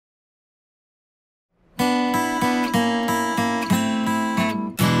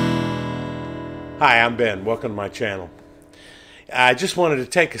Hi, I'm Ben. Welcome to my channel. I just wanted to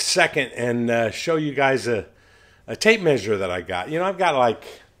take a second and show you guys a tape measure that I got. You know, I've got like,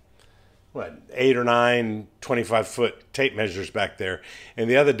 what, 8 or 9 25-foot tape measures back there. And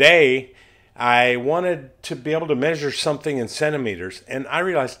the other day, I wanted to be able to measure something in centimeters, and I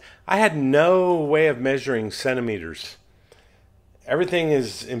realized I had no way of measuring centimeters. Everything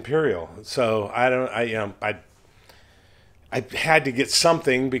is imperial, so I had to get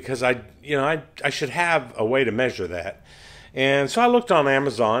something because I should have a way to measure that. And so I looked on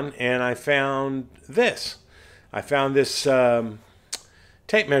Amazon and I found this. I found this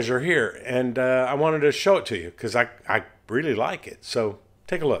tape measure here, and I wanted to show it to you because I really like it. So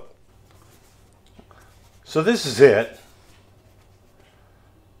take a look. So this is it.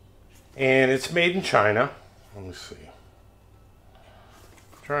 And it's made in China. Let me see.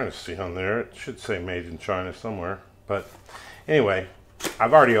 I'm trying to see on there. It should say made in China somewhere. But anyway,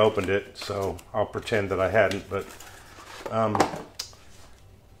 I've already opened it, so I'll pretend that I hadn't. But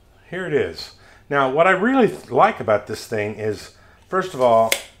here it is. Now, what I really like about this thing is, first of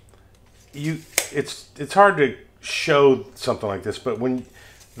all, it's hard to show something like this, but when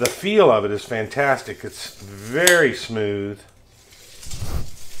the feel of it is fantastic. It's very smooth.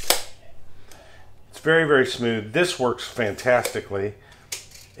 It's very, very smooth. This works fantastically.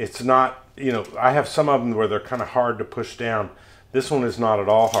 It's not, you know, I have some of them where they're kind of hard to push down. This one is not at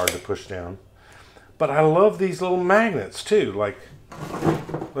all hard to push down. But I love these little magnets too. Like,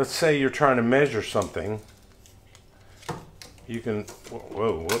 let's say you're trying to measure something. You can,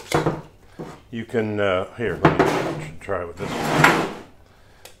 whoa, whoops. You can, here, let me try it with this one.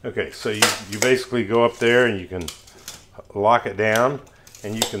 Okay, so you basically go up there and you can lock it down,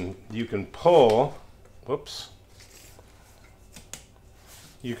 and you can pull, whoops.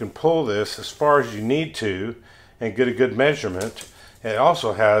 You can pull this as far as you need to and get a good measurement. It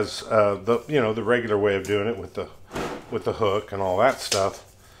also has the regular way of doing it with the hook and all that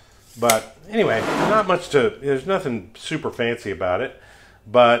stuff. But anyway, not much there's nothing super fancy about it,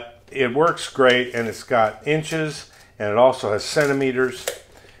 but it works great, and it's got inches and it also has centimeters.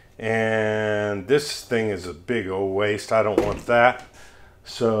 And this thing is a big old waste. I don't want that.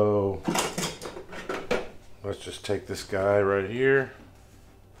 So let's just take this guy right here.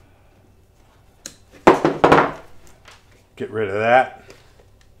 Get rid of that.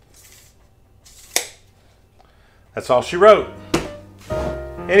 That's all she wrote.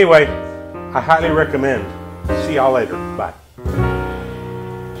 Anyway, I highly recommend. See y'all later. Bye.